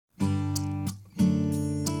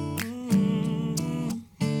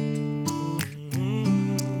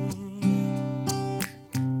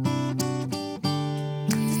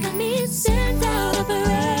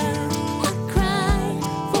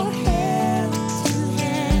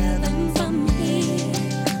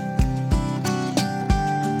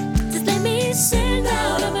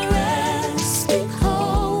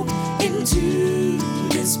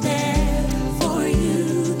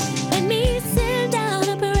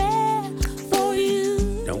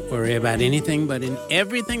Pray about anything, but in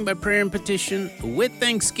everything by prayer and petition, with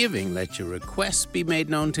thanksgiving, let your requests be made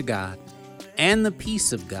known to God. And the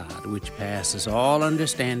peace of God, which passes all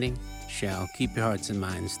understanding, shall keep your hearts and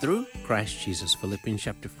minds through Christ Jesus. Philippians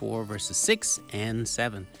chapter 4, verses 6 and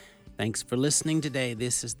 7. Thanks for listening today.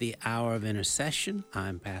 This is the Hour of Intercession.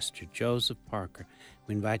 I'm Pastor Joseph Parker.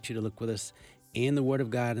 We invite you to look with us in the Word of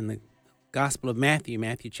God in the Gospel of Matthew,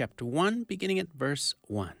 Matthew chapter 1, beginning at verse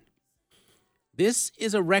 1. This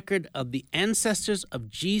is a record of the ancestors of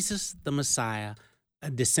Jesus the Messiah, a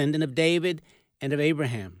descendant of David and of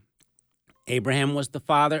Abraham. Abraham was the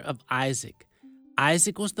father of Isaac.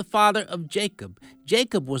 Isaac was the father of Jacob.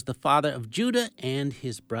 Jacob was the father of Judah and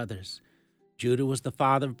his brothers. Judah was the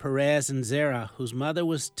father of Perez and Zerah, whose mother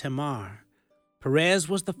was Tamar. Perez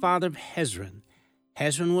was the father of Hezron.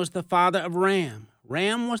 Hezron was the father of Ram.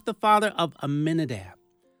 Ram was the father of Amminadab.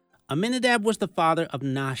 Amminadab was the father of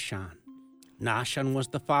Nahshon. Nahshon was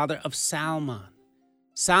the father of Salmon.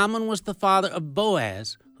 Salmon was the father of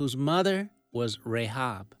Boaz, whose mother was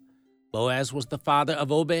Rahab. Boaz was the father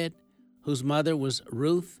of Obed, whose mother was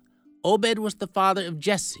Ruth. Obed was the father of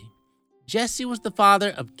Jesse. Jesse was the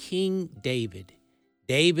father of King David.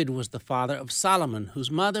 David was the father of Solomon,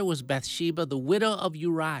 whose mother was Bathsheba, the widow of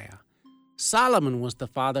Uriah. Solomon was the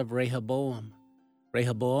father of Rehoboam.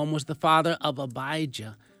 Rehoboam was the father of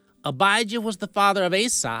Abijah. Abijah was the father of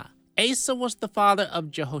Asa. Asa was the father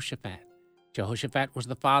of Jehoshaphat. Jehoshaphat was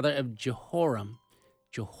the father of Jehoram.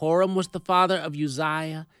 Jehoram was the father of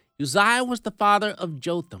Uzziah. Uzziah was the father of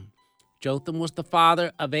Jotham. Jotham was the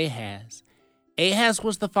father of Ahaz. Ahaz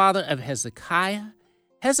was the father of Hezekiah.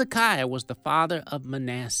 Hezekiah was the father of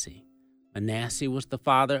Manasseh. Manasseh was the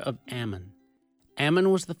father of Ammon.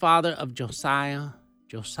 Ammon was the father of Josiah.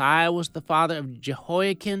 Josiah was the father of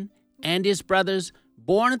Jehoiakim and his brothers,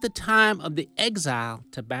 born at the time of the exile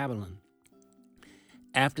to Babylon.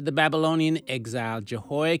 After the Babylonian exile,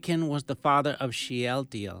 Jehoiakim was the father of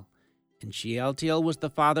Shealtiel, and Shealtiel was the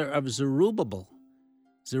father of Zerubbabel.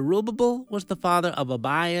 Zerubbabel was the father of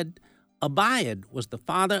Abiad. Abiad was the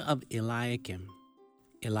father of Eliakim.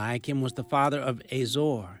 Eliakim was the father of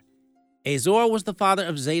Azor. Azor was the father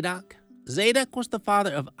of Zadok. Zadok was the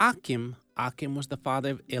father of Achim. Achim was the father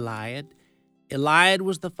of Eliad. Eliad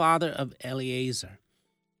was the father of Eleazar.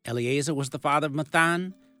 Eleazar was the father of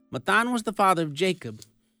Mathan. Mathan was the father of Jacob.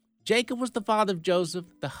 Jacob was the father of Joseph,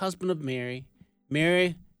 the husband of Mary.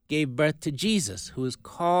 Mary gave birth to Jesus, who is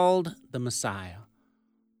called the Messiah.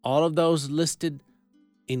 All of those listed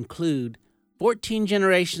include 14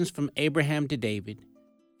 generations from Abraham to David,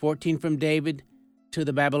 14 from David to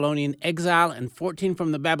the Babylonian exile, and 14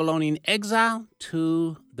 from the Babylonian exile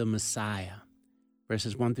to the Messiah.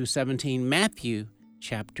 Verses 1 through 17, Matthew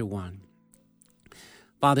chapter 1.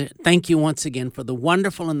 Father, thank you once again for the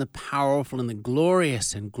wonderful and the powerful and the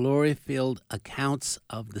glorious and glory-filled accounts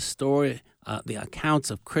of the story, the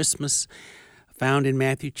accounts of Christmas found in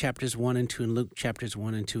Matthew chapters 1 and 2 and Luke chapters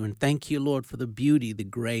 1 and 2. And thank you, Lord, for the beauty, the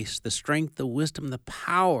grace, the strength, the wisdom, the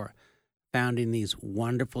power found in these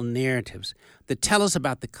wonderful narratives that tell us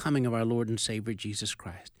about the coming of our Lord and Savior, Jesus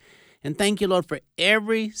Christ. And thank you, Lord, for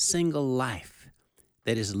every single life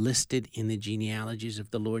that is listed in the genealogies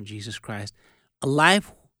of the Lord Jesus Christ, a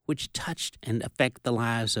life which touched and affected the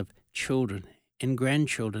lives of children and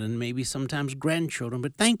grandchildren and maybe sometimes grandchildren.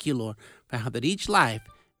 But thank you, Lord, for how that each life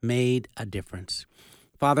made a difference.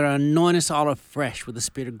 Father, anoint us all afresh with the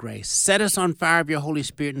Spirit of grace. Set us on fire of your Holy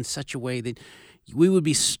Spirit in such a way that we would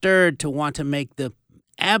be stirred to want to make the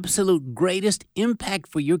absolute greatest impact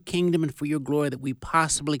for your kingdom and for your glory that we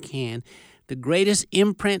possibly can, the greatest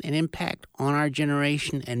imprint and impact on our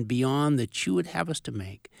generation and beyond that you would have us to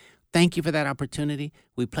make. Thank you for that opportunity.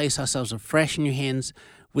 We place ourselves afresh in your hands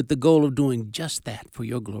with the goal of doing just that for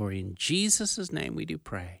your glory. In Jesus' name we do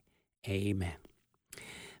pray. Amen.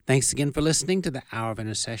 Thanks again for listening to the Hour of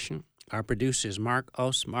Intercession. Our producer is Mark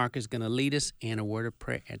Oss. Mark is going to lead us in a word of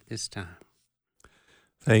prayer at this time.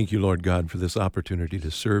 Thank you, Lord God, for this opportunity to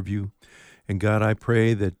serve you. And God, I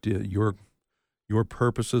pray that your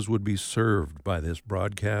purposes would be served by this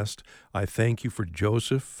broadcast. I thank you for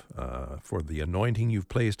Joseph, for the anointing you've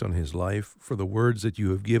placed on his life, for the words that you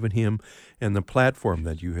have given him, and the platform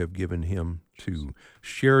that you have given him to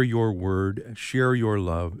share your word, share your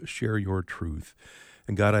love, share your truth.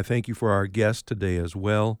 And God, I thank you for our guest today as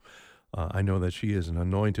well. I know that she is an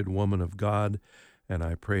anointed woman of God, and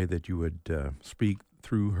I pray that you would speak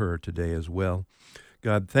through her today as well.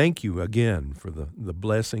 God, thank you again for the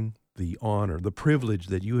blessing, the honor, the privilege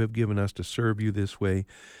that you have given us to serve you this way.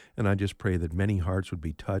 And I just pray that many hearts would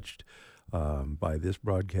be touched by this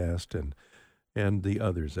broadcast and the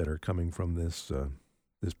others that are coming from this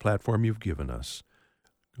platform you've given us.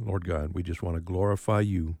 Lord God, we just want to glorify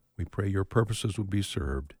you. We pray your purposes would be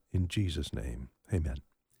served. In Jesus' name, amen.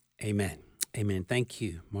 Amen. Amen. Thank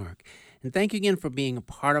you, Mark. And thank you again for being a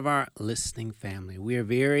part of our listening family. We are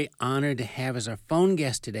very honored to have as our phone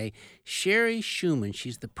guest today Sherry Schumann.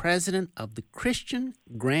 She's the president of the Christian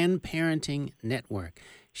Grandparenting Network.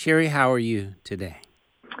 Sherry, how are you today?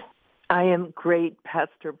 I am great,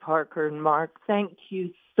 Pastor Parker and Mark. Thank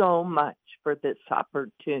you so much for this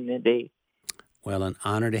opportunity. Well, an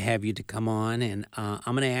honor to have you to come on. And I'm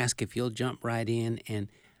going to ask if you'll jump right in and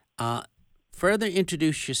further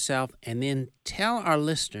introduce yourself and then tell our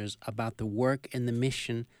listeners about the work and the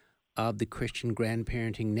mission of the Christian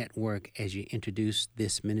Grandparenting Network as you introduce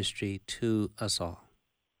this ministry to us all.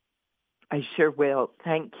 I sure will.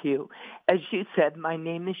 Thank you. As you said, my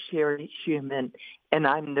name is Sherry Schumann, and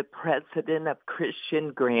I'm the president of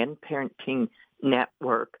Christian Grandparenting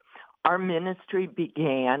Network. Our ministry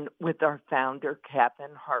began with our founder,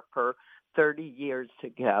 Kevin Harper, 30 years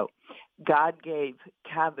ago. God gave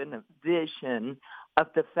Kevin a vision of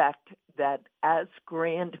the fact that as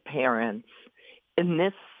grandparents, in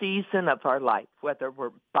this season of our life, whether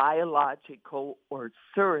we're biological or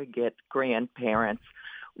surrogate grandparents,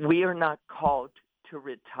 we are not called to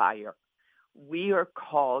retire. We are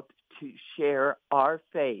called to share our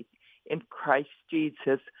faith in Christ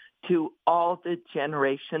Jesus to all the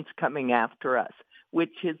generations coming after us,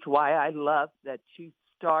 which is why I love that you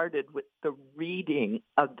started with the reading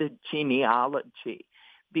of the genealogy,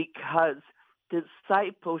 because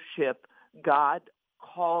discipleship, God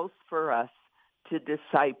calls for us to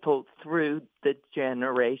disciple through the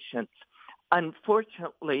generations.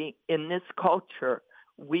 Unfortunately, in this culture,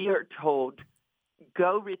 we are told,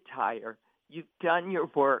 go retire. You've done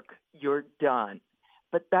your work. You're done.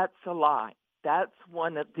 But that's a lie. That's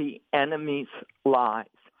one of the enemy's lies.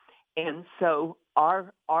 And so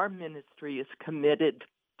our ministry is committed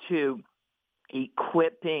to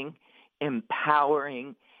equipping,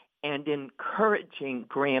 empowering, and encouraging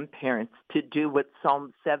grandparents to do what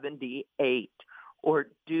Psalm 78 or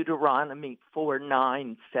Deuteronomy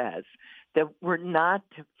 4:9 says, that we're not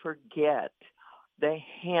to forget the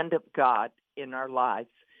hand of God in our lives,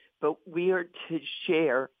 but we are to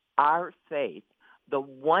share our faith, the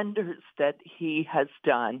wonders that he has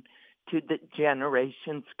done to the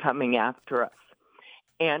generations coming after us.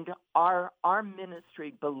 And our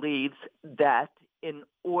ministry believes that in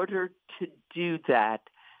order to do that,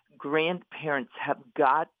 grandparents have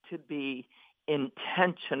got to be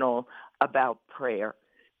intentional about prayer.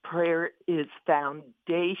 Prayer is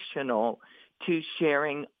foundational to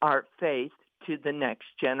sharing our faith to the next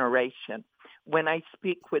generation. When I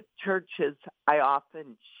speak with churches, I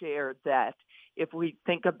often share that if we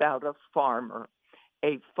think about a farmer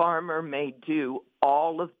may do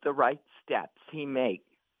all of the right steps. He may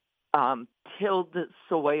till the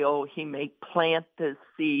soil, he may plant the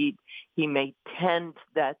seed, he may tend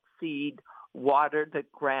that seed, water the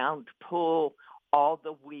ground, pull all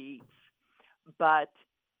the weeds. But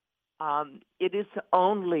it is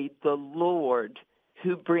only the Lord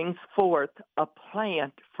who brings forth a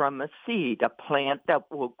plant from a seed, a plant that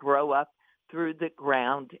will grow up through the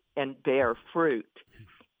ground and bear fruit.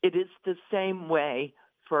 It is the same way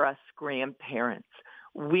for us grandparents.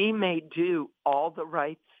 We may do all the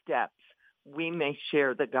right steps. We may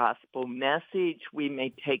share the gospel message. We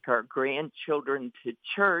may take our grandchildren to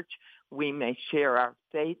church. We may share our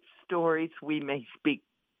faith stories. We may speak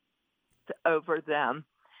over them.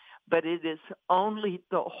 But it is only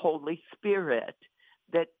the Holy Spirit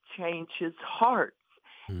that changes hearts.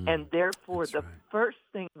 And therefore, the first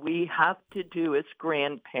thing we have to do as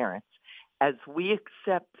grandparents, as we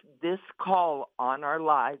accept this call on our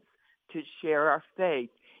lives to share our faith,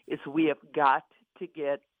 is we have got to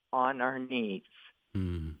get on our knees.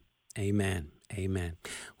 Amen. Amen.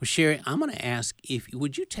 Well, Sherry, I'm going to ask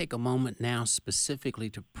would you take a moment now specifically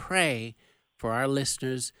to pray for our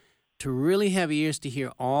listeners to really have ears to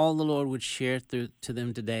hear all the Lord would share to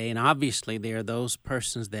them today. And obviously there are those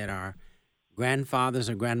persons that are grandfathers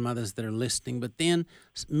or grandmothers that are listening, but then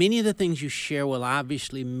many of the things you share will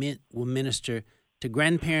obviously will minister to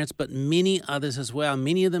grandparents, but many others as well.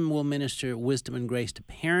 Many of them will minister wisdom and grace to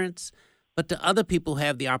parents, but to other people who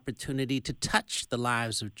have the opportunity to touch the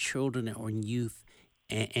lives of children or youth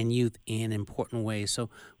and youth in important ways. So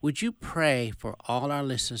would you pray for all our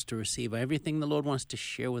listeners to receive everything the Lord wants to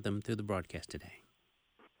share with them through the broadcast today?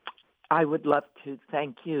 I would love to.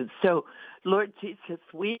 Thank you. So, Lord Jesus,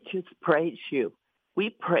 we just praise you. We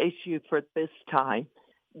praise you for this time,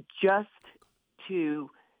 just to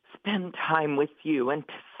spend time with you and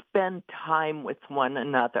to spend time with one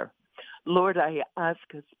another. Lord, I ask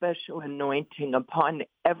a special anointing upon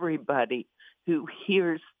everybody who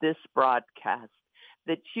hears this broadcast,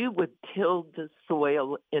 that you would till the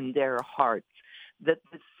soil in their hearts, that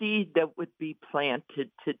the seed that would be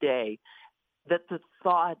planted today, that the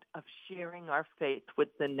thought of sharing our faith with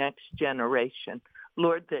the next generation,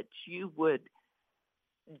 Lord, that you would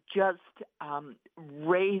just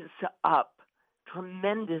raise up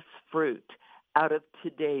tremendous fruit out of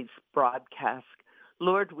today's broadcast.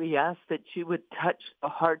 Lord, we ask that you would touch the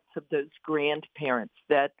hearts of those grandparents,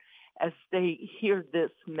 that as they hear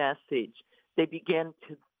this message, they begin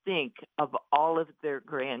to think of all of their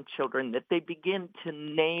grandchildren, that they begin to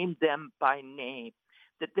name them by name,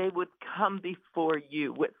 that they would come before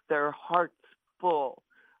you with their hearts full,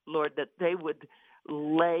 Lord, that they would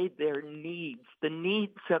lay their needs, the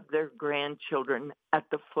needs of their grandchildren, at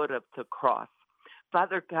the foot of the cross.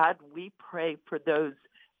 Father God, we pray for those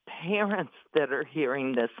parents that are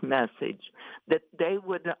hearing this message, that they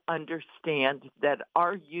would understand that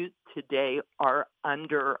our youth today are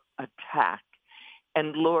under attack.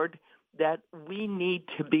 And Lord, that we need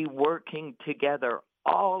to be working together,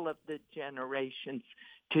 all of the generations,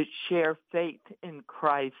 to share faith in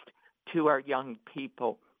Christ to our young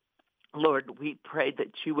people. Lord, we pray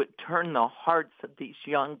that you would turn the hearts of these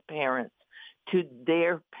young parents to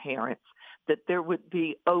their parents, that there would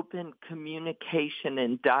be open communication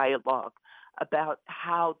and dialogue about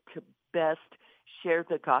how to best share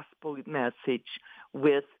the gospel message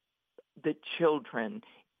with the children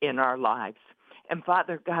in our lives. And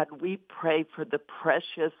Father God, we pray for the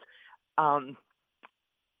precious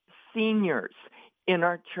seniors in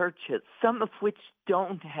our churches, some of which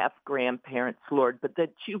don't have grandparents, Lord, but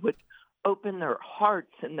that you would open their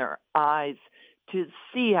hearts and their eyes to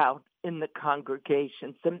see out in the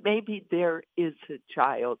congregations. And maybe there is a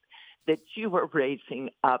child that you are raising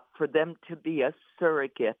up for them to be a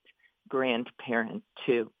surrogate grandparent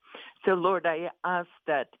to. So, Lord, I ask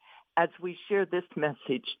that as we share this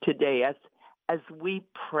message today, as we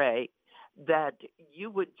pray, that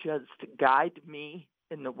you would just guide me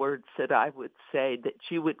in the words that I would say, that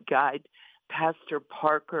you would guide Pastor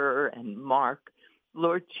Parker and Mark.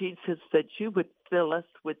 Lord Jesus, that you would fill us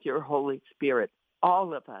with your Holy Spirit,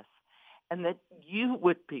 all of us, and that you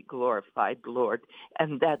would be glorified, Lord,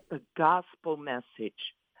 and that the gospel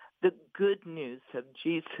message, the good news of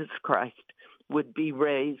Jesus Christ, would be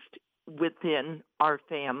raised within our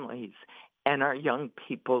families and our young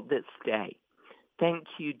people this day. Thank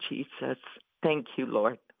you, Jesus. Thank you,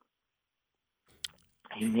 Lord.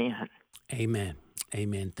 Amen. Amen.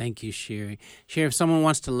 Amen. Thank you, Sherry. Sherry, if someone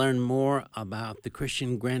wants to learn more about the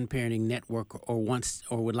Christian Grandparenting Network or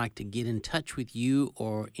would like to get in touch with you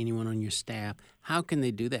or anyone on your staff, how can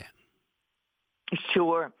they do that?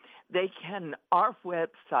 Sure. They can. Our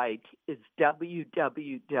website is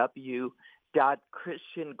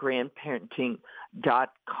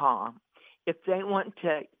www.christiangrandparenting.com. If they want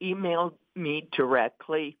to email me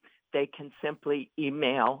directly, they can simply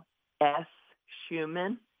email S.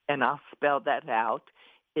 Schumann, and I'll spell that out.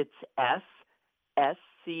 It's SCHUMANN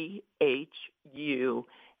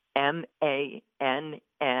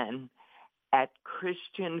at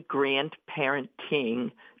Christian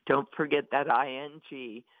Grandparenting, don't forget that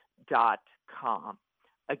ING.com.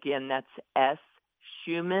 Again, that's S.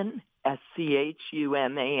 Schumann,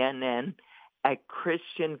 SCHUMANN at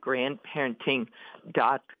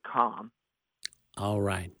ChristianGrandparenting.com. All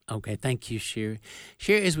right. Okay. Thank you, Sherry.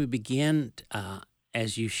 Sherry, as we begin,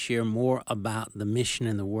 as you share more about the mission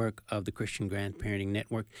and the work of the Christian Grandparenting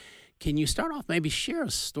Network, can you start off, maybe share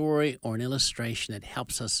a story or an illustration that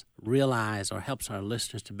helps us realize or helps our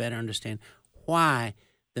listeners to better understand why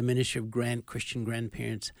the ministry of Christian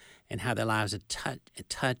grandparents and how their lives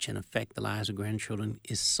touch and affect the lives of grandchildren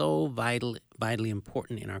is so vitally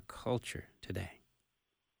important in our culture today?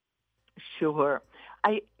 Sure.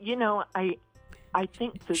 I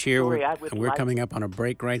think the story I would we're like... coming up on a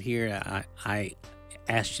break right here. I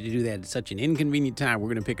asked you to do that at such an inconvenient time. We're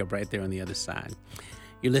going to pick up right there on the other side.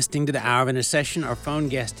 You're listening to the Hour of Intercession. Our phone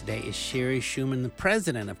guest today is Sherry Schumann, the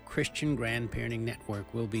president of Christian Grandparenting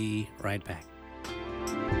Network. We'll be right back.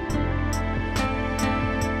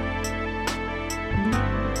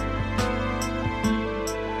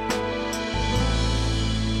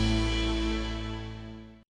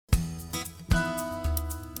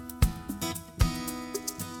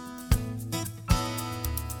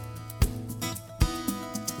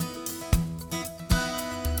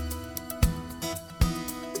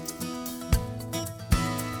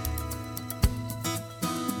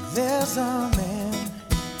 There's a man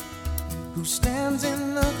who stands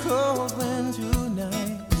in the cold wind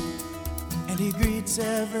tonight, and he greets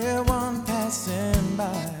everyone passing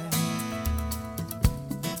by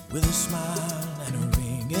with a smile and a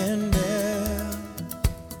ringing bell.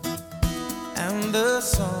 And the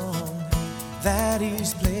song that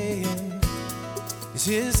he's playing is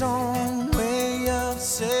his own way of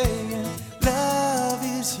saying love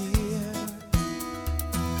is here.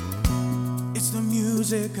 It's the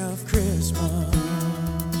music of Christmas.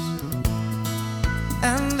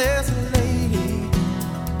 And there's a lady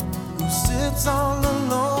who sits all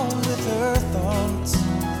alone with her thoughts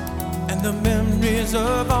and the memories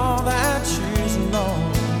of all that she's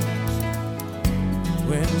lost.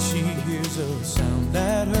 When she hears a sound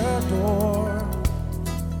at her door,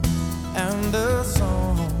 and the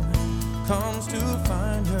song comes to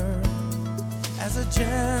find her as a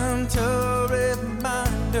gentle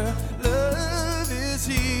reminder, love is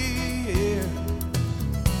here.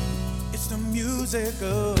 It's the music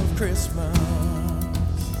of Christmas.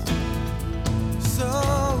 So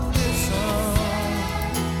listen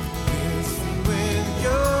with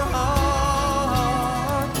your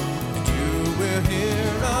heart, and you will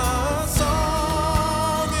hear a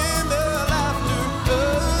song in the laughter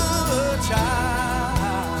of a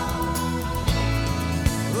child.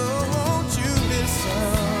 Oh, won't you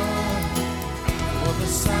listen for the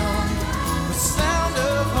sound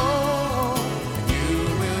of home, and you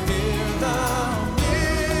will hear the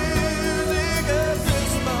music of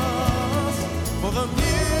Christmas, for the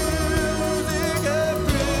music of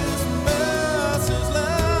Christmas is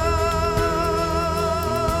love.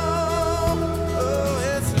 Oh,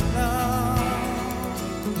 it's love.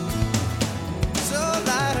 So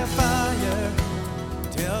light a fire,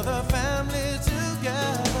 tell the family to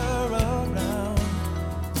gather around,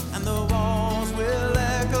 and the walls will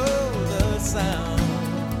echo the sound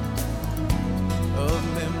of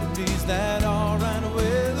memories that are and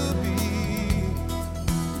will be,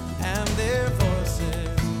 and their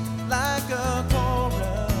voices like a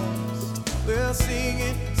chorus will sing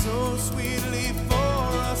it so sweetly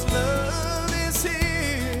for us. Love is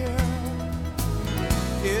here.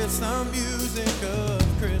 It's the music of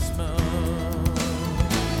Christmas.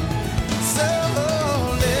 So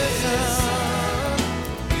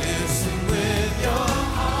listen with your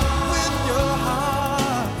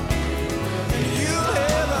heart, and you'll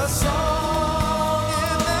hear the song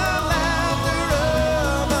in the laughter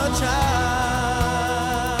of a child.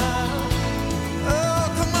 Oh,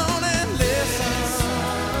 come on and listen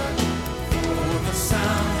for the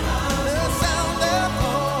sound of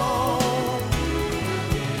home,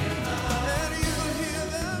 and you'll hear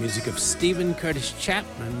the Music of Stephen Curtis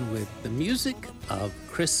Chapman with the music of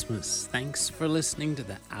Christmas. Thanks for listening to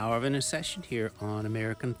the Hour of Intercession here on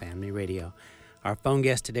American Family Radio. Our phone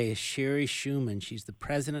guest today is Sherry Schumann. She's the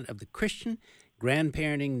president of the Christian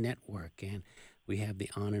Grandparenting Network, and we have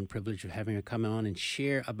the honor and privilege of having her come on and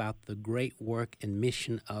share about the great work and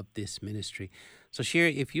mission of this ministry. So,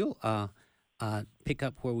 Sherry, if you'll pick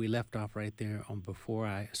up where we left off right there before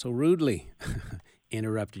I so rudely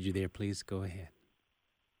interrupted you there, please go ahead.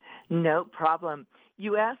 No problem.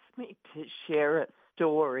 You asked me to share a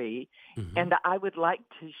story, and I would like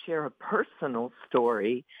to share a personal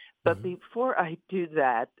story. But before I do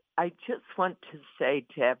that, I just want to say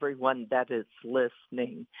to everyone that is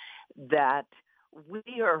listening that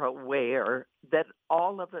we are aware that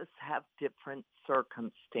all of us have different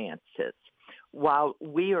circumstances. While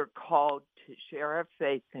we are called to share our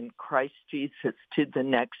faith in Christ Jesus to the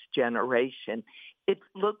next generation, it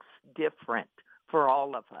looks different for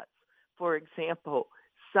all of us. For example,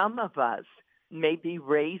 some of us may be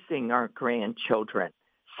raising our grandchildren.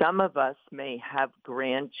 Some of us may have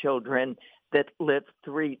grandchildren that live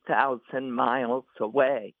 3,000 miles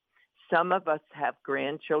away. Some of us have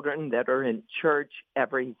grandchildren that are in church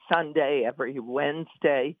every Sunday, every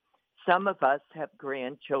Wednesday. Some of us have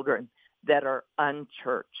grandchildren that are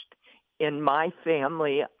unchurched. In my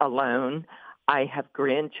family alone, I have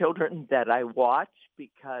grandchildren that I watch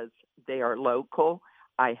because they are local.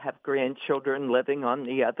 I have grandchildren living on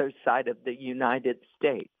the other side of the United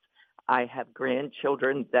States. I have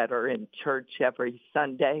grandchildren that are in church every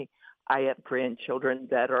Sunday. I have grandchildren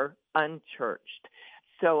that are unchurched.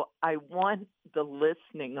 So I want the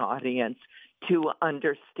listening audience to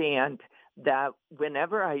understand that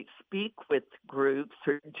whenever I speak with groups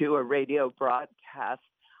or do a radio broadcast,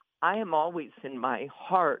 I am always in my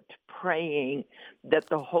heart praying that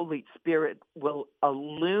the Holy Spirit will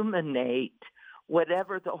illuminate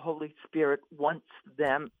whatever the Holy Spirit wants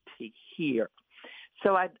them to hear.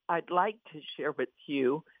 So I'd like to share with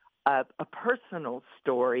you a personal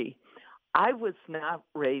story. I was not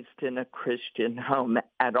raised in a Christian home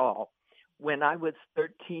at all. When I was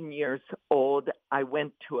 13 years old, I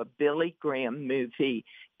went to a Billy Graham movie,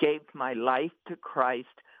 gave my life to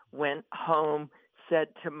Christ, went home, said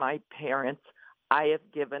to my parents, I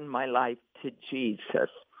have given my life to Jesus.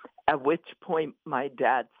 at which point my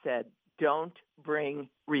dad said, "Don't bring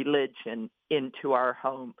religion into our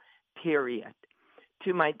home, period."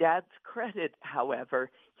 To my dad's credit, however,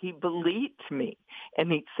 he believed me,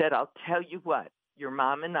 and he said, "I'll tell you what, your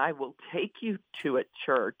mom and I will take you to a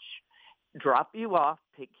church, drop you off,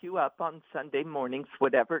 pick you up on Sunday mornings,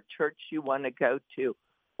 whatever church you want to go to,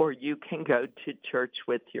 or you can go to church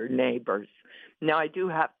with your neighbors." Now, I do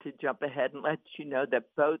have to jump ahead and let you know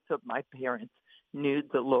that both of my parents knew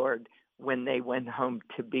the Lord when they went home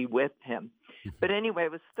to be with him. But anyway, I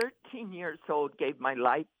was 13 years old, gave my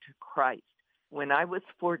life to Christ. When I was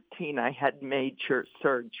 14, I had major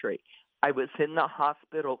surgery. I was in the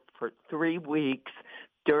hospital for 3 weeks.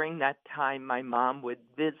 During that time, my mom would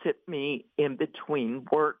visit me in between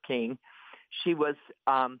working. She was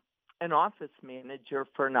an office manager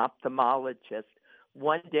for an ophthalmologist.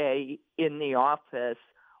 One day in the office,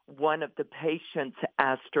 one of the patients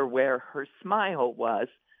asked her where her smile was.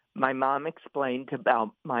 My mom explained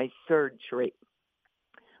about my surgery.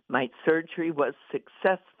 My surgery was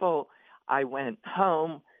successful. I went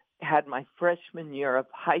home, had my freshman year of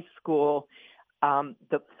high school.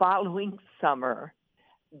 The following summer,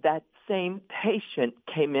 that same patient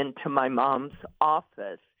came into my mom's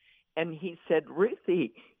office, and he said,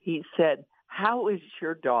 "Ruthie," he said, "how is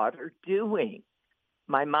your daughter doing?"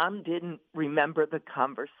 My mom didn't remember the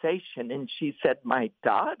conversation, and she said, "My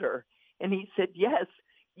daughter?" And he said, "Yes,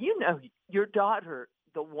 you know, your daughter,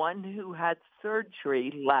 the one who had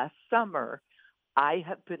surgery last summer. I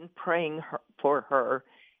have been praying for her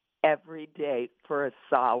every day for a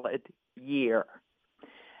solid year."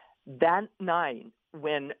 That night,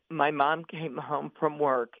 when my mom came home from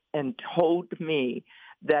work and told me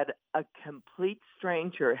that a complete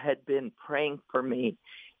stranger had been praying for me,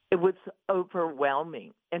 it was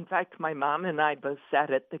overwhelming. In fact, my mom and I both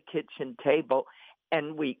sat at the kitchen table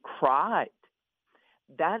and we cried.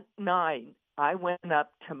 That night, I went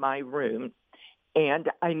up to my room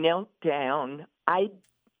and I knelt down. I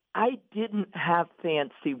didn't have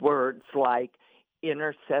fancy words like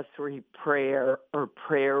intercessory prayer or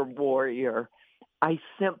prayer warrior. I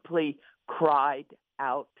simply cried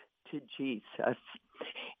out to Jesus.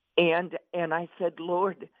 And I said,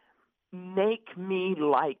 "Lord, make me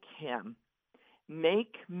like him.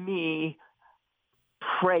 Make me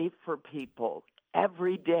pray for people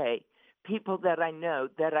every day, people that I know,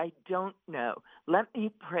 that I don't know. Let me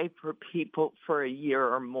pray for people for a year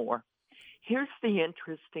or more." Here's the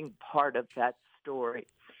interesting part of that story,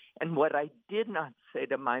 and what I did not say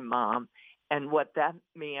to my mom, and what that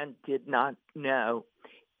man did not know,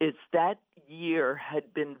 is that year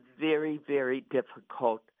had been very, very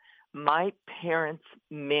difficult. My parents'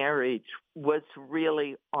 marriage was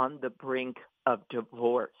really on the brink of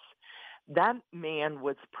divorce. That man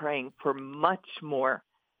was praying for much more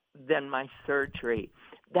than my surgery.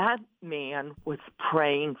 That man was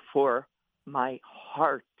praying for my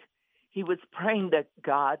heart. He was praying that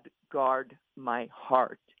God guard my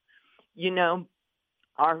heart. You know,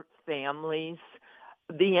 our families,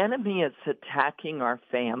 the enemy is attacking our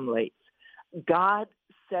families. God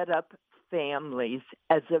set up families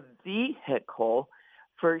as a vehicle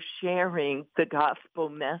for sharing the gospel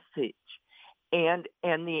message. And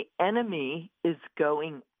the enemy is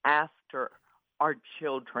going after our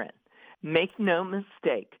children. Make no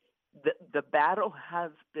mistake, the battle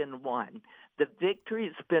has been won. The victory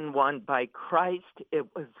has been won by Christ.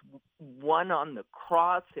 It was won on the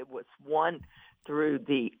cross. It was won through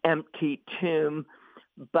the empty tomb.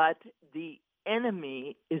 But the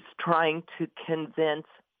enemy is trying to convince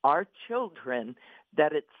our children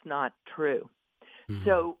that it's not true. Mm-hmm.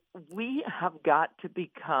 So we have got to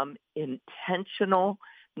become intentional,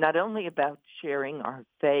 not only about sharing our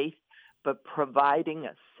faith, but providing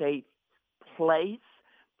a safe place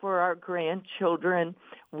for our grandchildren.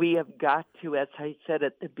 We have got to, as I said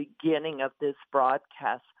at the beginning of this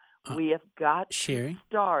broadcast, we have got Sherry, to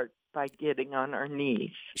start by getting on our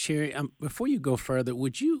knees. Sherry, before you go further,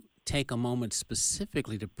 would you take a moment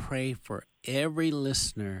specifically to pray for every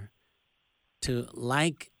listener to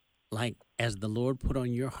like as the Lord put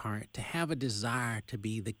on your heart, to have a desire to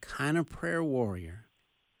be the kind of prayer warrior,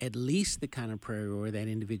 at least the kind of prayer warrior that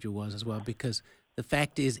individual was as well? Because the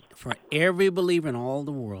fact is, for every believer in all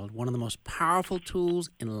the world, one of the most powerful tools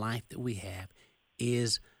in life that we have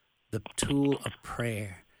is the tool of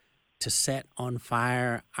prayer, to set on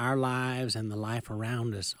fire our lives and the life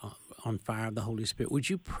around us on fire of the Holy Spirit. Would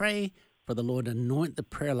you pray for the Lord to anoint the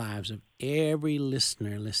prayer lives of every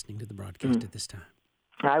listener listening to the broadcast at this time?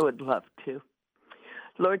 I would love to.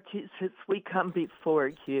 Lord Jesus, we come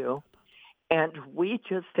before you, and we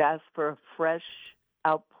just ask for a fresh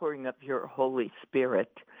outpouring of your Holy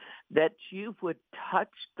Spirit. that you would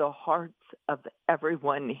touch the hearts of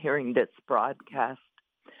everyone hearing this broadcast.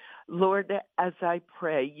 Lord, as I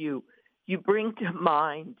pray, you bring to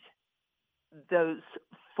mind those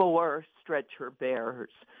 4 stretcher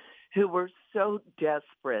bearers who were so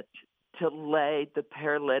desperate to lay the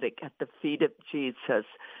paralytic at the feet of Jesus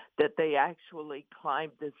that they actually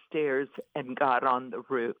climbed the stairs and got on the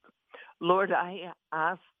roof. Lord, I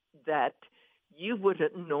ask that you would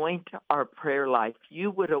anoint our prayer life.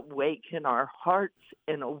 You would awaken our hearts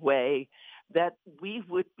in a way that we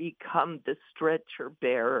would become the stretcher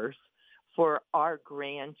bearers for our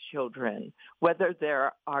grandchildren, whether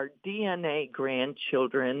they're our DNA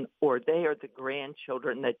grandchildren or they are the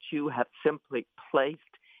grandchildren that you have simply placed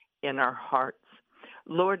in our hearts.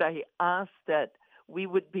 Lord, I ask that we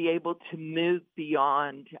would be able to move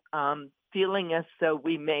beyond feeling as though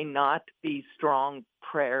we may not be strong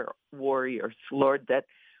prayer warriors, Lord, that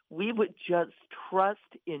we would just trust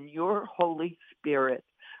in your Holy Spirit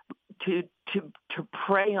to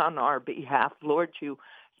pray on our behalf. Lord, you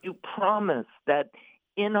promise that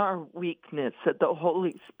in our weakness that the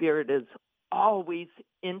Holy Spirit is always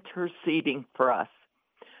interceding for us.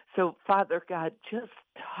 So, Father God, just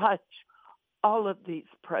touch all of these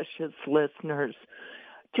precious listeners.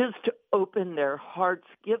 Just open their hearts,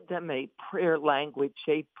 give them a prayer language,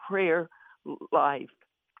 a prayer life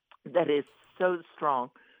that is so strong,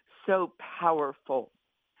 so powerful,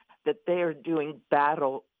 that they are doing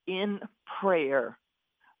battle in prayer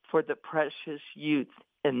for the precious youth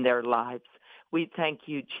in their lives. We thank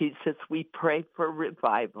you, Jesus. We pray for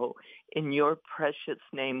revival. In your precious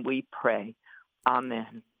name we pray.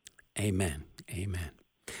 Amen. Amen. Amen.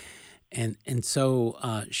 And so,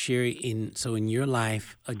 Sherry, in your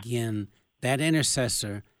life, again, that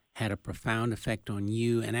intercessor had a profound effect on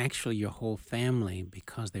you and actually your whole family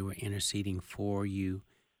because they were interceding for you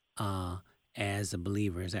as a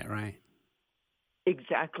believer. Is that right?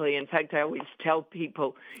 Exactly. In fact, I always tell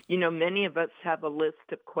people, many of us have a list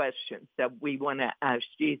of questions that we want to ask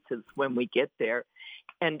Jesus when we get there.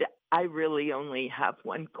 And I really only have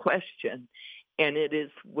one question, and it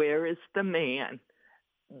is, where is the man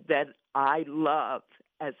that I love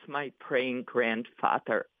as my praying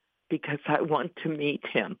grandfather? Because I want to meet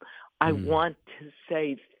him. I want to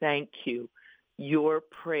say thank you. Your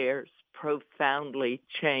prayers profoundly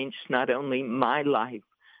changed not only my life,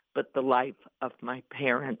 but the life of my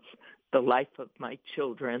parents, the life of my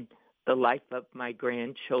children, the life of my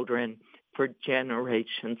grandchildren for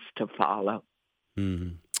generations to follow.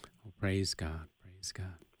 Well, praise God. Praise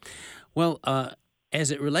God. Well,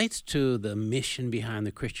 as it relates to the mission behind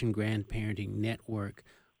the Christian Grandparenting Network,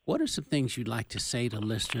 what are some things you'd like to say to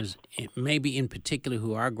listeners, maybe in particular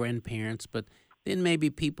who are grandparents, but then maybe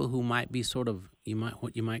people who might be sort of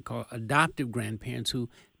what you might call adoptive grandparents who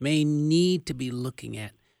may need to be looking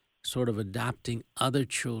at sort of adopting other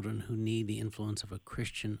children who need the influence of a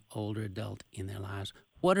Christian older adult in their lives?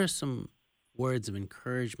 What are some words of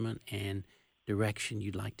encouragement and direction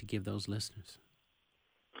you'd like to give those listeners?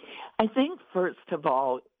 I think, first of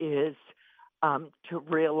all, is to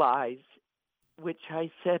realize, which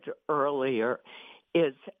I said earlier,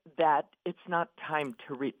 is that it's not time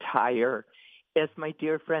to retire. As my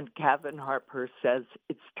dear friend Kevin Harper says,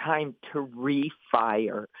 it's time to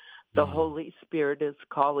refire. The Holy Spirit is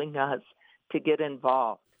calling us to get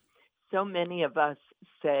involved. So many of us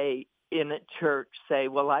in a church say,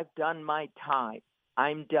 well, I've done my time.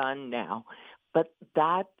 I'm done now. But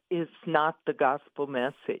that is not the gospel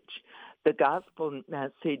message. The gospel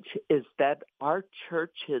message is that our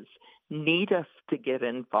churches need us to get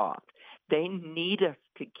involved. They need us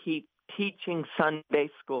to keep teaching Sunday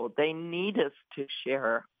school. They need us to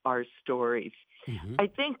share our stories. I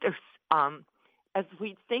think there's, as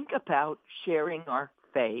we think about sharing our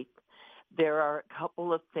faith, there are a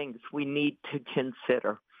couple of things we need to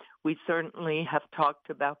consider. We certainly have talked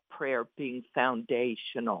about prayer being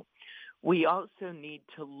foundational. We also need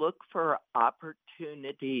to look for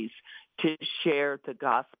opportunities to share the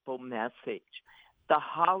gospel message. The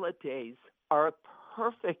holidays are a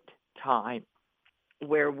perfect time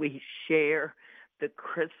where we share the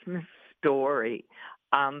Christmas story.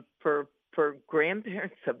 For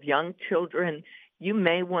grandparents of young children, you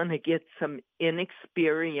may want to get some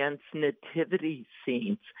inexperienced nativity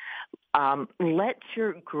scenes. Let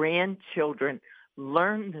your grandchildren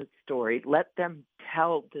learn the story. Let them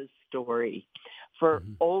tell the story. For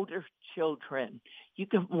older children, you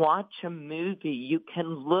can watch a movie. You can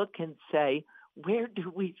look and say, where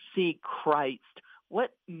do we see Christ?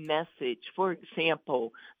 What message? For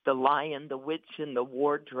example, The Lion, the Witch, and the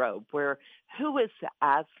Wardrobe, where who is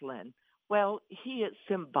Aslan? Well, he is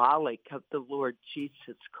symbolic of the Lord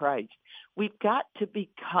Jesus Christ. We've got to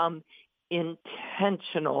become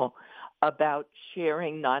intentional about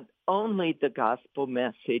sharing not only the gospel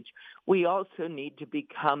message, we also need to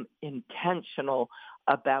become intentional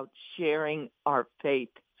about sharing our faith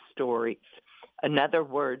stories. In other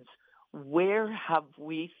words, where have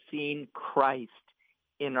we seen Christ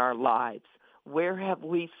in our lives? Where have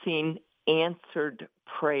we seen answered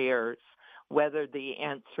prayers? Whether the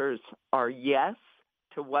answers are yes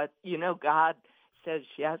to what, God says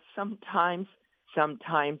yes sometimes.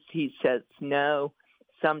 Sometimes he says no.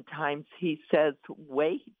 Sometimes he says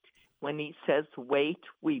wait. When he says wait,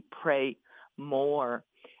 we pray more.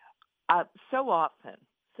 So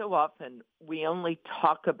often we only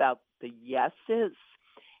talk about the yeses,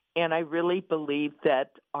 and I really believe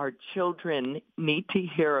that our children need to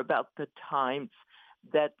hear about the times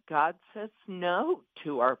that God says no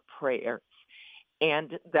to our prayers.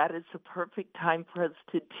 And that is a perfect time for us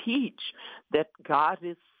to teach that God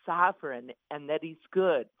is sovereign and that he's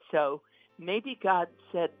good. So maybe God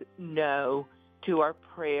said no to our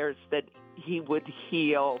prayers that he would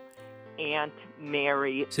heal Aunt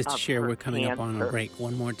Mary Sister Sherry, we're coming up on a break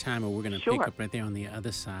one more time, and we're going to pick up right there on the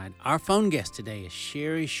other side. Our phone guest today is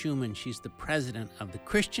Sherry Schumann. She's the president of the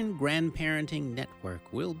Christian Grandparenting Network.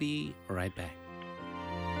 We'll be right back.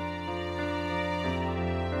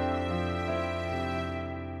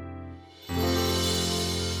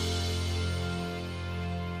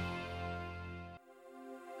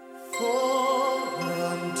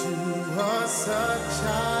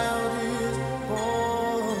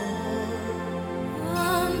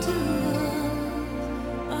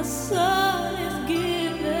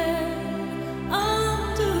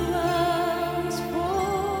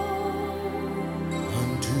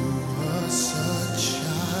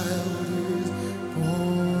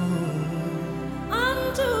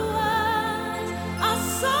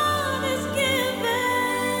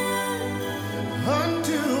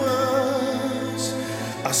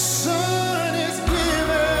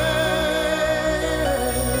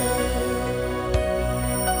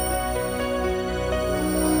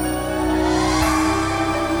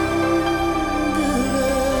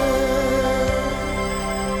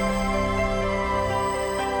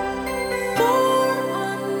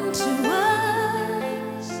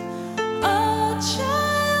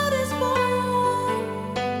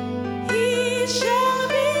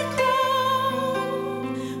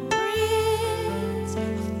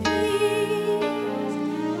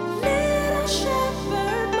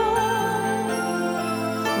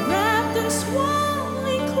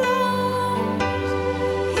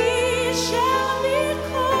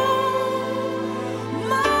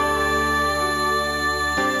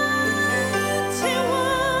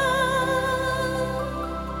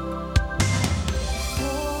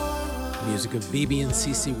 Of B.B. and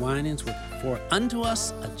C.C. Winans with For Unto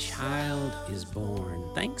Us a Child is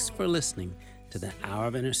Born. Thanks for listening to the Hour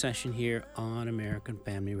of Intercession here on American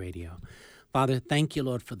Family Radio. Father, thank you,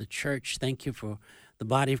 Lord, for the church. Thank you for the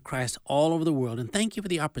body of Christ all over the world. And thank you for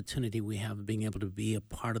the opportunity we have of being able to be a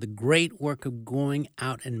part of the great work of going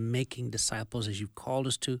out and making disciples as you've called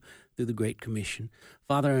us to through the Great Commission.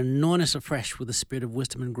 Father, anoint us afresh with the spirit of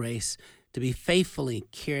wisdom and grace to be faithfully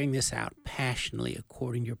carrying this out passionately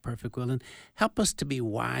according to your perfect will. And help us to be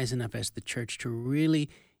wise enough as the church to really,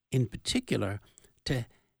 in particular, to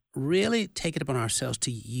really take it upon ourselves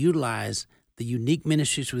to utilize the unique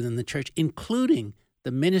ministries within the church, including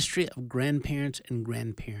the ministry of grandparents and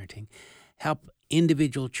grandparenting. Help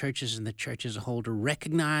individual churches and the church as a whole to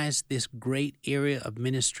recognize this great area of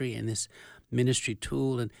ministry and this ministry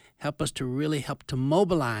tool, and help us to really help to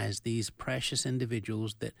mobilize these precious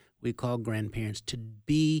individuals that we call grandparents to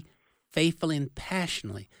be faithfully and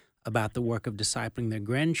passionately about the work of discipling their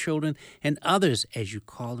grandchildren and others as you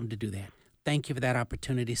call them to do that. Thank you for that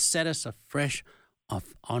opportunity. Set us afresh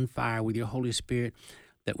on fire with your Holy Spirit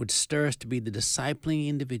that would stir us to be the discipling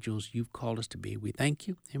individuals you've called us to be. We thank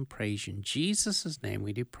you and praise you. In Jesus' name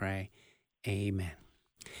we do pray. Amen.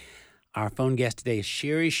 Our phone guest today is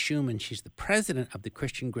Sherry Schumann. She's the president of the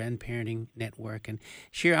Christian Grandparenting Network. And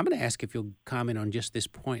Sherry, I'm going to ask if you'll comment on just this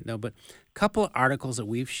point, though, but a couple of articles that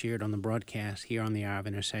we've shared on the broadcast here on the Hour of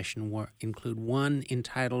Intercession include one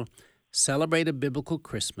entitled Celebrate a Biblical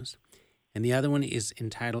Christmas, and the other one is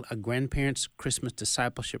entitled A Grandparents' Christmas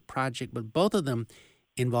Discipleship Project, but both of them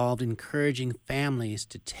involved encouraging families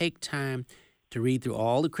to take time to read through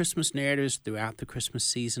all the Christmas narratives throughout the Christmas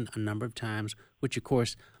season a number of times, which, of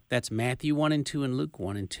course, that's Matthew 1 and 2 and Luke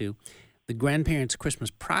 1 and 2. The Grandparents'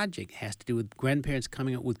 Christmas Project has to do with grandparents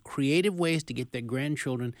coming up with creative ways to get their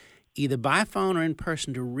grandchildren either by phone or in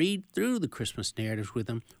person, to read through the Christmas narratives with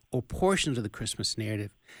them or portions of the Christmas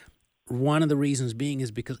narrative. One of the reasons being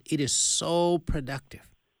is because it is so productive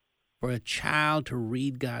for a child to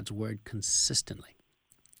read God's Word consistently.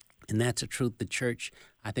 And that's a truth the church,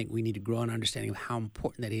 I think we need to grow an understanding of how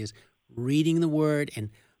important that is, reading the Word and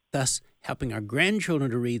thus helping our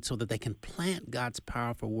grandchildren to read so that they can plant God's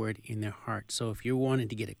powerful Word in their heart. So if you're wanting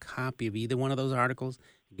to get a copy of either one of those articles,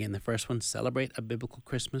 again, the first one, Celebrate a Biblical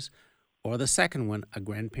Christmas, or the second one, A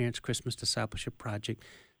Grandparents' Christmas Discipleship Project,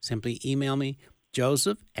 simply email me,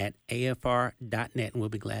 joseph@afr.net, and we'll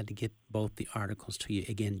be glad to get both the articles to you.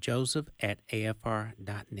 Again,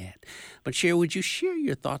 joseph@afr.net. But Sherry, would you share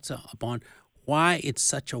your thoughts upon why it's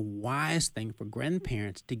such a wise thing for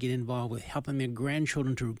grandparents to get involved with helping their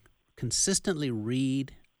grandchildren to consistently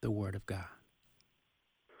read the Word of God?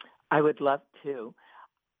 I would love to.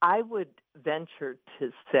 I would venture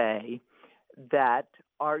to say that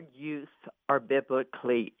our youth are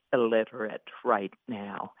biblically illiterate right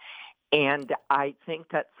now. And I think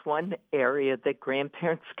that's one area that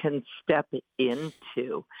grandparents can step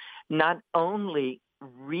into, not only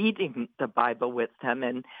reading the Bible with them.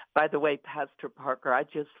 And by the way, Pastor Parker, I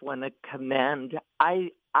just want to commend,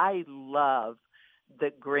 I love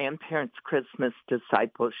the Grandparents' Christmas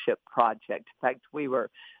Discipleship Project. In fact, we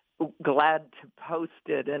were glad to post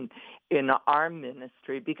it in our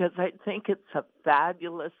ministry because I think it's a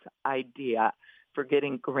fabulous idea for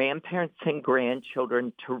getting grandparents and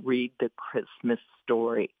grandchildren to read the Christmas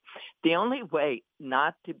story. The only way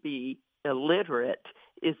not to be illiterate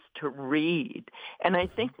is to read. And I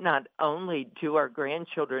think not only do our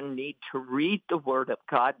grandchildren need to read the Word of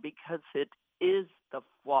God because it is the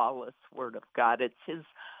flawless Word of God. It's His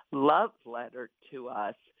love letter to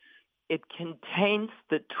us. It contains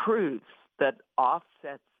the truths that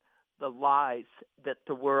offsets the lies that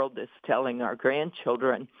the world is telling our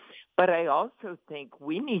grandchildren. But I also think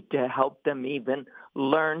we need to help them even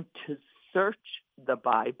learn to search the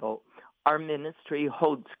Bible. Our ministry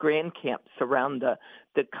holds grand camps around the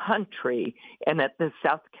country, and at the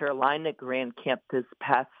South Carolina Grand Camp this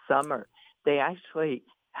past summer, they actually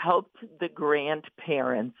helped the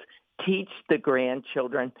grandparents teach the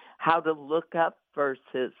grandchildren how to look up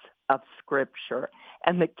verses of Scripture,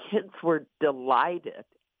 and the kids were delighted.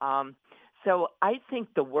 So I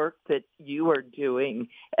think the work that you are doing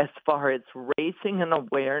as far as raising an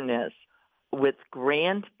awareness with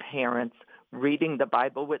grandparents reading the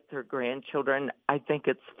Bible with their grandchildren, I think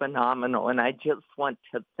it's phenomenal, and I just want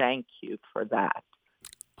to thank you for that.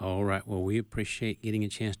 All right. Well, we appreciate getting a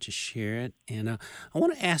chance to share it. And I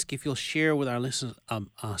want to ask if you'll share with our listeners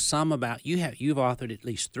some about, you've authored at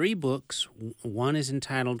least 3 books. One is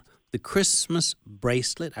entitled The Christmas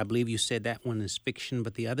Bracelet. I believe you said that one is fiction,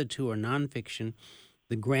 but the other 2 are nonfiction.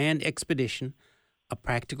 The Grand Expedition, A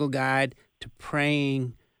Practical Guide to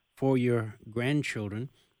Praying for Your Grandchildren,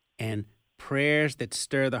 and Prayers That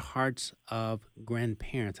Stir the Hearts of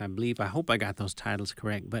Grandparents. I hope I got those titles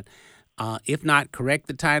correct, but if not, correct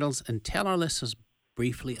the titles and tell our listeners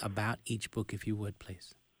briefly about each book, if you would,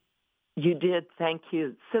 please. You did. Thank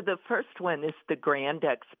you. So the first one is The Grand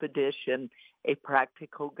Expedition, A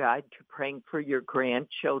Practical Guide to Praying for Your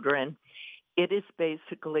Grandchildren. It is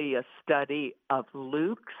basically a study of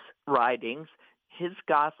Luke's writings, his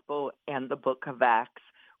gospel, and the book of Acts,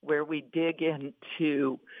 where we dig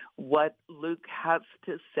into what Luke has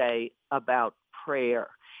to say about prayer.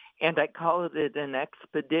 And I call it an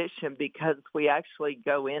expedition because we actually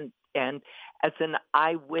go in and, as an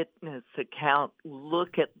eyewitness account,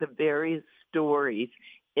 look at the various stories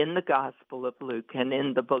in the Gospel of Luke and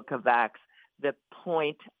in the book of Acts that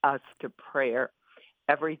point us to prayer.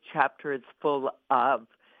 Every chapter is full of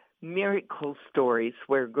miracle stories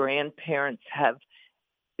where grandparents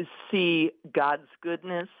see God's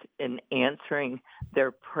goodness in answering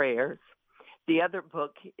their prayers. The other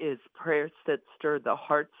book is Prayers That Stir the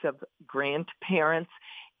Hearts of Grandparents,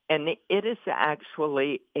 and it is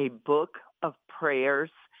actually a book of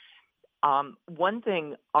prayers. One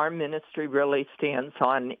thing our ministry really stands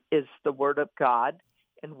on is the Word of God,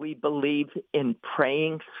 and we believe in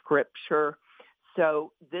praying Scripture.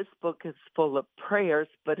 So this book is full of prayers,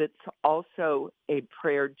 but it's also a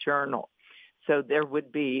prayer journal. So there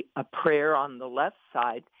would be a prayer on the left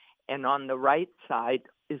side, and on the right side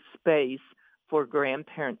is space for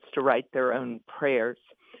grandparents to write their own prayers.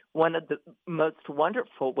 One of the most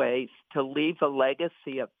wonderful ways to leave a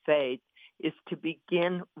legacy of faith is to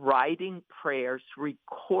begin writing prayers,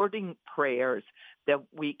 recording prayers that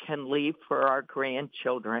we can leave for our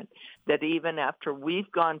grandchildren, that even after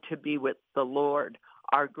we've gone to be with the Lord,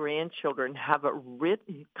 our grandchildren have a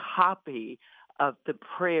written copy of the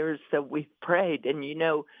prayers that we've prayed. And,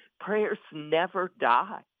 prayers never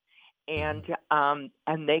die. And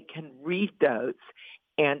they can read those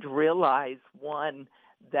and realize, one,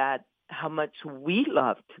 that how much we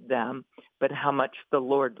loved them, but how much the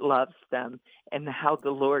Lord loves them, and how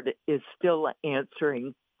the Lord is still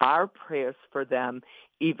answering our prayers for them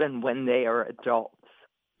even when they are adults.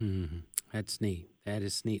 Mm-hmm. That's neat. That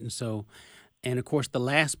is neat. And of course, the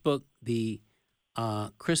last book, the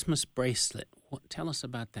Christmas Bracelet. Tell us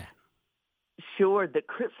about that. Sure. The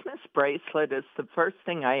Christmas Bracelet is the first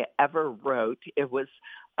thing I ever wrote. It was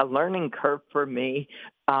a learning curve for me,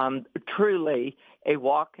 truly a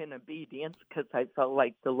walk in obedience, because I felt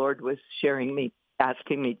like the Lord was asking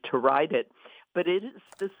me to write it. But it is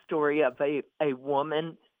the story of a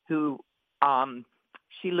woman who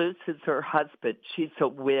she loses her husband. She's a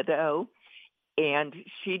widow, and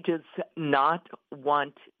she does not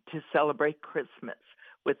want to celebrate Christmas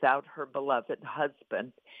without her beloved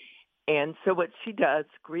husband. And so what she does,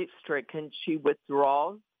 grief-stricken, she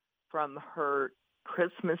withdraws from her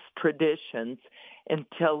Christmas traditions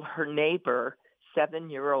until her neighbor,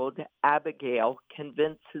 7-year-old Abigail,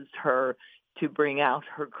 convinces her to bring out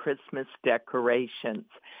her Christmas decorations.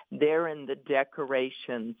 There in the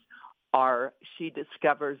decorations she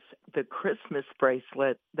discovers the Christmas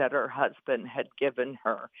bracelet that her husband had given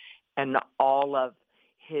her and all of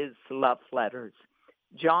his love letters.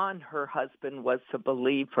 John, her husband, was a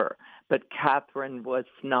believer, but Catherine was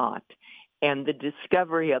not. And the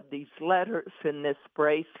discovery of these letters in this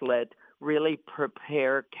bracelet really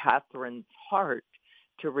prepare Catherine's heart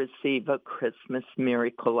to receive a Christmas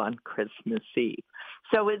miracle on Christmas Eve.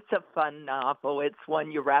 So it's a fun novel. It's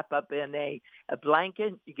one you wrap up in a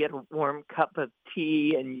blanket, you get a warm cup of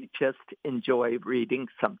tea, and you just enjoy reading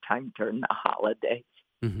sometime during the holidays.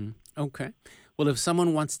 Mm-hmm. Okay. Well, if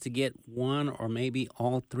someone wants to get one or maybe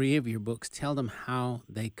all three of your books, tell them how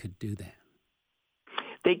they could do that.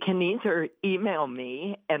 They can either email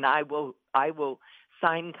me, and I will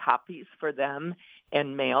sign copies for them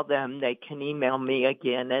and mail them. They can email me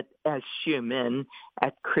again at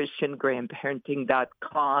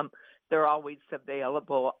schumann@christiangrandparenting.com. They're always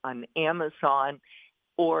available on Amazon,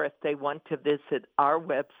 or if they want to visit our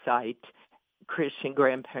website,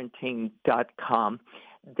 christiangrandparenting.com,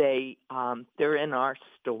 they're in our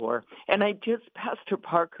store. And Pastor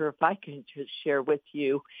Parker, if I can just share with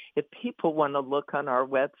you, if people want to look on our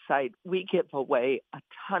website, we give away a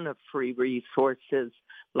ton of free resources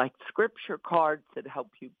like scripture cards that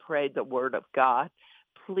help you pray the Word of God.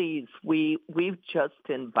 Please, we just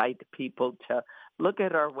invite people to look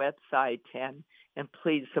at our website and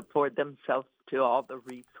please support themselves to all the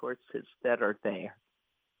resources that are there.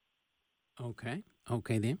 Okay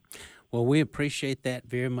then. Well, we appreciate that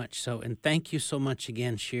very much so. And thank you so much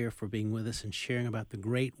again, Sherry, for being with us and sharing about the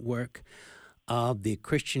great work of the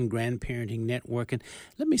Christian Grandparenting Network. And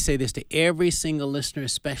let me say this to every single listener,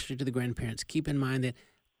 especially to the grandparents. Keep in mind that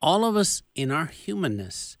all of us in our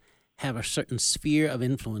humanness have a certain sphere of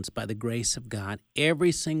influence by the grace of God.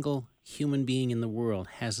 Every single human being in the world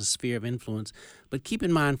has a sphere of influence. But keep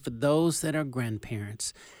in mind, for those that are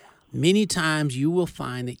grandparents, many times you will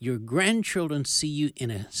find that your grandchildren see you in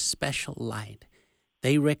a special light.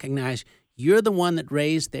 They recognize you're the one that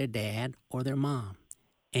raised their dad or their mom,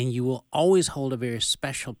 and you will always hold a very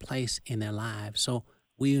special place in their lives. So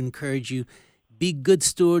we encourage you, be good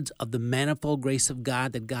stewards of the manifold grace of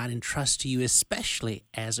God that God entrusts to you, especially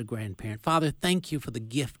as a grandparent. Father, thank you for the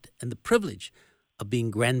gift and the privilege of being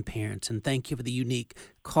grandparents, and thank you for the unique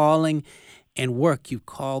calling and work you've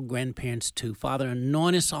called grandparents to. Father,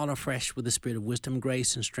 anoint us all afresh with the spirit of wisdom,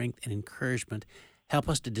 grace, and strength and encouragement. Help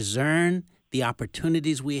us to discern the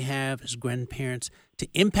opportunities we have as grandparents to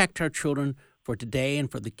impact our children for today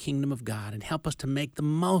and for the kingdom of God, and help us to make the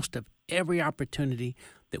most of every opportunity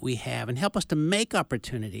that we have, and help us to make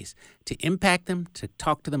opportunities to impact them, to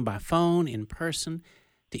talk to them by phone, in person,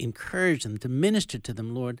 to encourage them, to minister to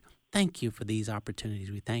them. Lord, thank you for these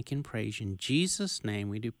opportunities. We thank and praise you. In Jesus' name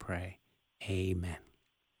we do pray. Amen.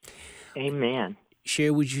 Amen.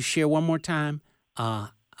 Sherry, would you share one more time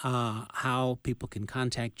how people can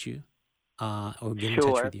contact you or get in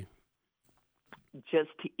touch with you? Just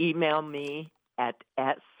email me at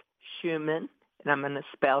sschumann, and I'm going to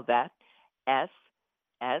spell that SSCHUMANN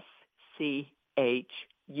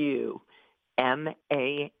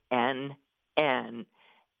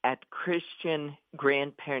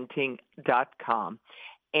 @christiangrandparenting.com.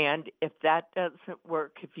 And if that doesn't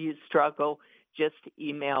work, if you struggle, just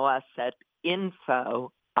email us at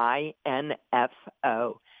info,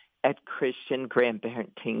 INFO,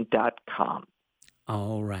 @christiangrandparenting.com.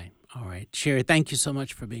 All right. Sherry, thank you so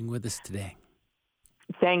much for being with us today.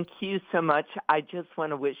 Thank you so much. I just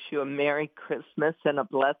want to wish you a Merry Christmas and a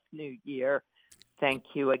blessed New Year. Thank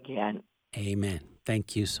you again. Amen.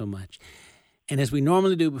 Thank you so much. And as we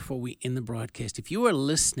normally do before we end the broadcast, if you are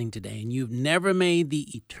listening today and you've never made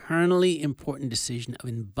the eternally important decision of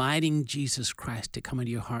inviting Jesus Christ to come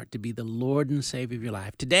into your heart to be the Lord and Savior of your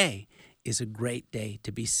life, today is a great day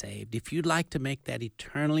to be saved. If you'd like to make that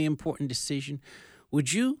eternally important decision,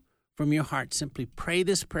 would you, from your heart, simply pray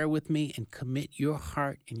this prayer with me and commit your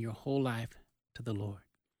heart and your whole life to the Lord?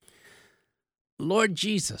 Lord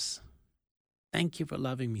Jesus, thank you for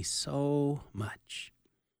loving me so much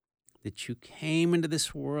that you came into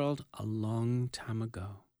this world a long time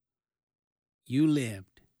ago. You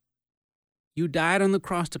lived. You died on the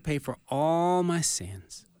cross to pay for all my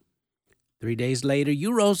sins. 3 days later,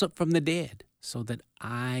 you rose up from the dead so that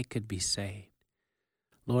I could be saved.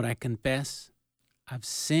 Lord, I confess I've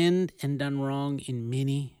sinned and done wrong in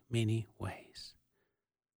many, many ways.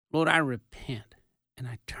 Lord, I repent and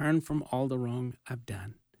I turn from all the wrong I've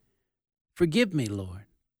done. Forgive me, Lord,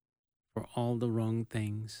 for all the wrong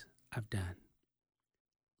things I've done.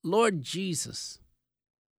 Lord Jesus,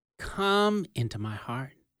 come into my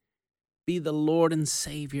heart. Be the Lord and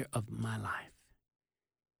Savior of my life.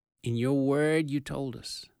 In your word, you told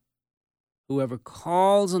us, whoever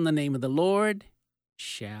calls on the name of the Lord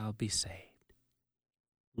shall be saved.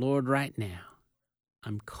 Lord, right now,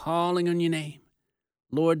 I'm calling on your name.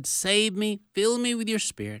 Lord, save me, fill me with your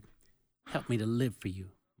Spirit. Help me to live for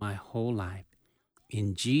you my whole life.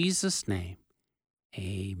 In Jesus' name,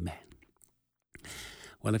 amen.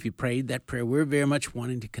 Well, if you prayed that prayer, we're very much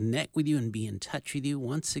wanting to connect with you and be in touch with you.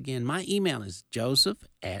 Once again, my email is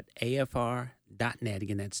joseph@afr.net.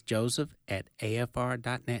 Again, that's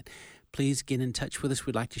joseph@afr.net. Please get in touch with us.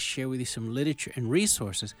 We'd like to share with you some literature and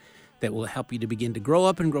resources that will help you to begin to grow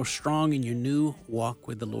up and grow strong in your new walk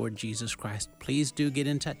with the Lord Jesus Christ. Please do get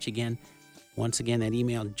in touch again. Once again, that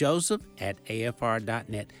email,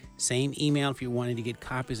 joseph@afr.net. Same email if you're wanting to get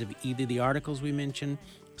copies of either the articles we mentioned,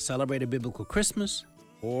 Celebrate a Biblical Christmas,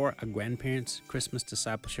 or a Grandparents' Christmas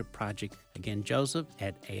Discipleship Project. Again,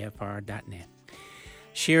 joseph@afr.net.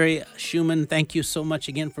 Sherry Schumann, thank you so much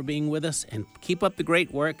again for being with us, and keep up the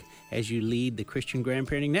great work as you lead the Christian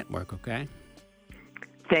Grandparenting Network, okay?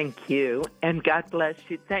 Thank you, and God bless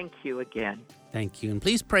you. Thank you again. Thank you, and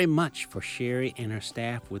please pray much for Sherry and her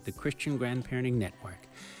staff with the Christian Grandparenting Network.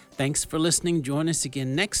 Thanks for listening. Join us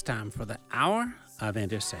again next time for the Hour of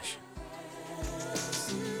Intercession.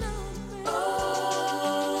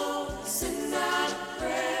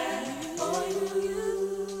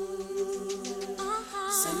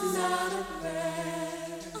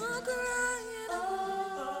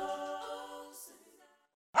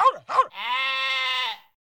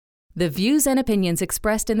 The views and opinions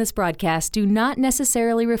expressed in this broadcast do not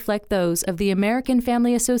necessarily reflect those of the American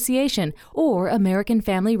Family Association or American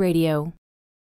Family Radio.